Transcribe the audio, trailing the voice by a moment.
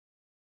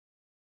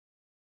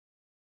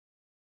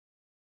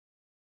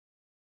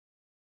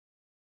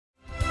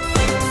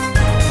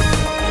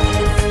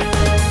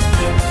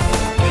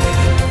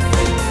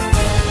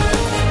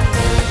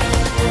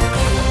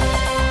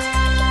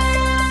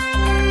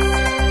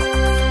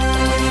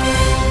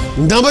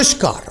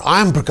Namaskar,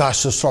 I am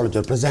Prakash,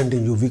 Astrologer,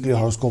 presenting you weekly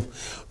horoscope,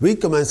 week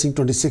commencing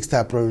 26th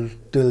April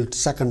till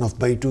 2nd of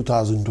May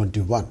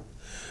 2021.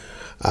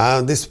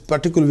 This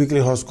particular weekly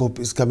horoscope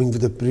is coming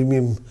with a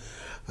premium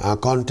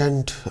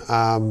content,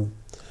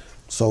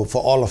 so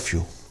for all of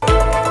you.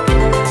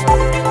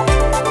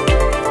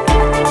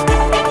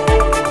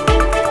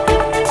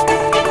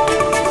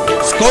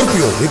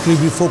 Scorpio,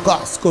 weekly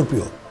forecast,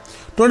 Scorpio.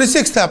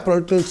 26th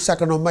April till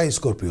 2nd of May,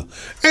 Scorpio.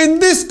 In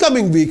this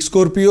coming week,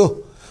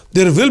 Scorpio,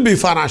 there will be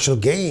financial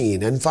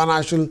gain and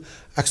financial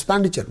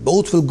expenditure.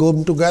 Both will go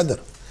together.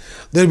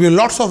 There will be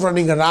lots of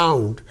running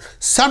around,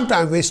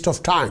 sometimes waste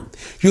of time.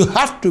 You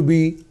have to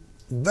be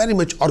very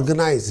much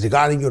organized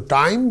regarding your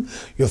time,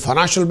 your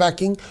financial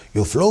backing,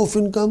 your flow of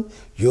income,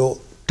 your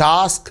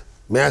task,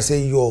 may I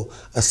say your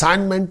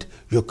assignment,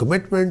 your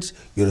commitments,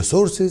 your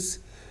resources.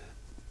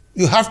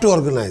 You have to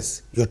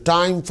organize your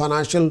time,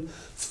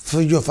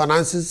 your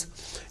finances,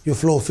 your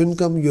flow of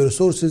income, your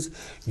resources,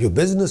 your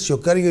business, your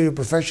career, your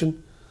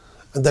profession,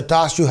 and the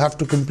task you have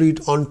to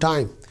complete on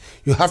time.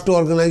 You have to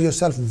organize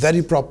yourself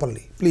very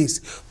properly. Please,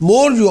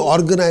 more you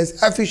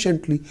organize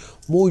efficiently,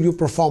 more your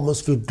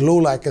performance will glow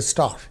like a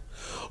star.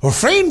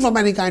 Refrain from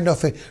any kind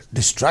of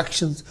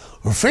distractions,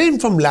 refrain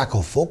from lack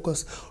of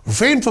focus,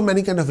 refrain from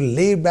any kind of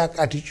laid-back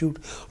attitude,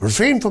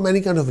 refrain from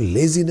any kind of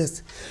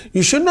laziness.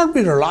 You should not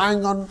be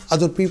relying on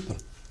other people.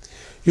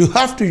 You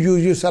have to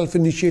use your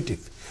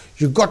self-initiative.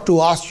 You've got to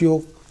ask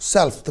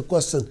yourself the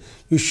question.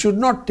 You should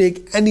not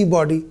take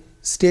anybody's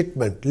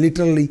statement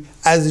literally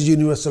as a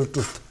universal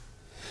truth.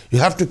 You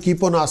have to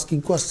keep on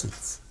asking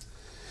questions.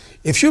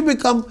 If you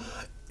become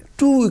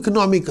too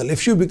economical,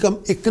 if you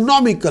become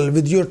economical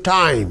with your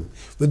time,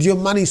 with your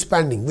money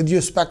spending, with your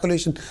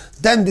speculation,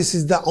 then this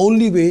is the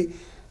only way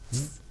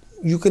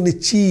you can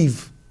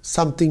achieve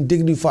something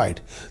dignified.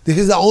 This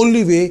is the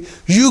only way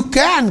you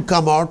can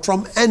come out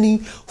from any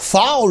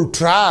foul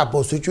trap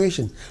or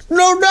situation.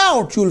 No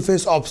doubt you will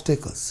face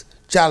obstacles,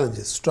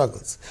 challenges,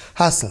 struggles,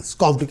 hassles,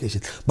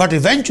 complications. But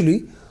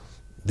eventually,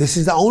 this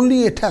is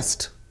only a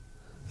test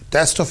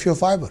of your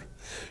fiber.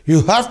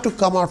 You have to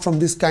come out from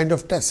this kind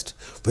of test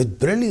with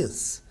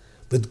brilliance,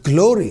 with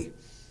glory,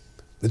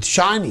 with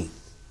shining.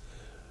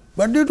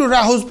 But due to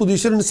Rahu's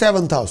position in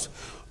 7th house,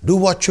 do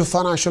watch your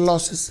financial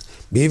losses.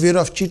 Be aware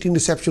of cheating,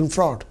 deception,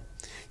 fraud.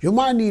 You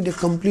might need a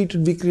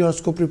completed weekly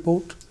horoscope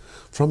report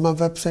from my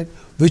website,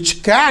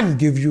 which can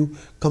give you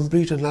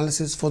complete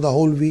analysis for the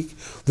whole week,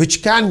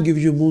 which can give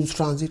you moon's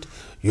transit,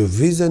 your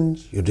vision,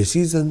 your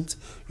decisions,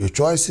 your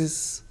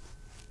choices,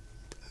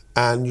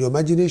 and your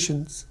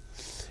imaginations,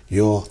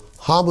 your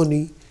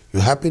harmony,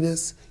 your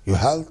happiness, your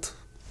health,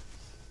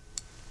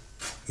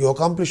 your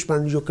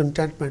accomplishment, your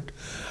contentment.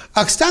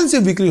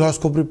 Extensive weekly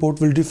horoscope report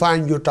will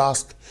define your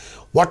task,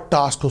 what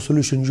task or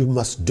solution you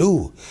must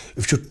do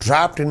if you're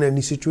trapped in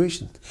any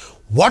situation,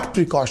 what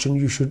precaution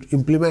you should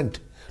implement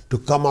to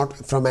come out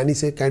from any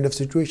kind of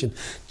situation,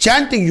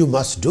 chanting you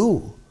must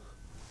do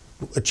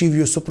to achieve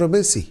your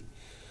supremacy.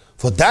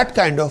 For that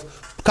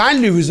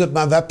kindly visit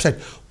my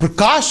website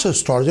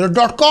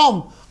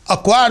prakashastrologer.com.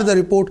 Acquire the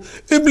report,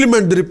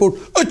 implement the report,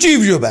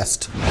 achieve your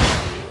best.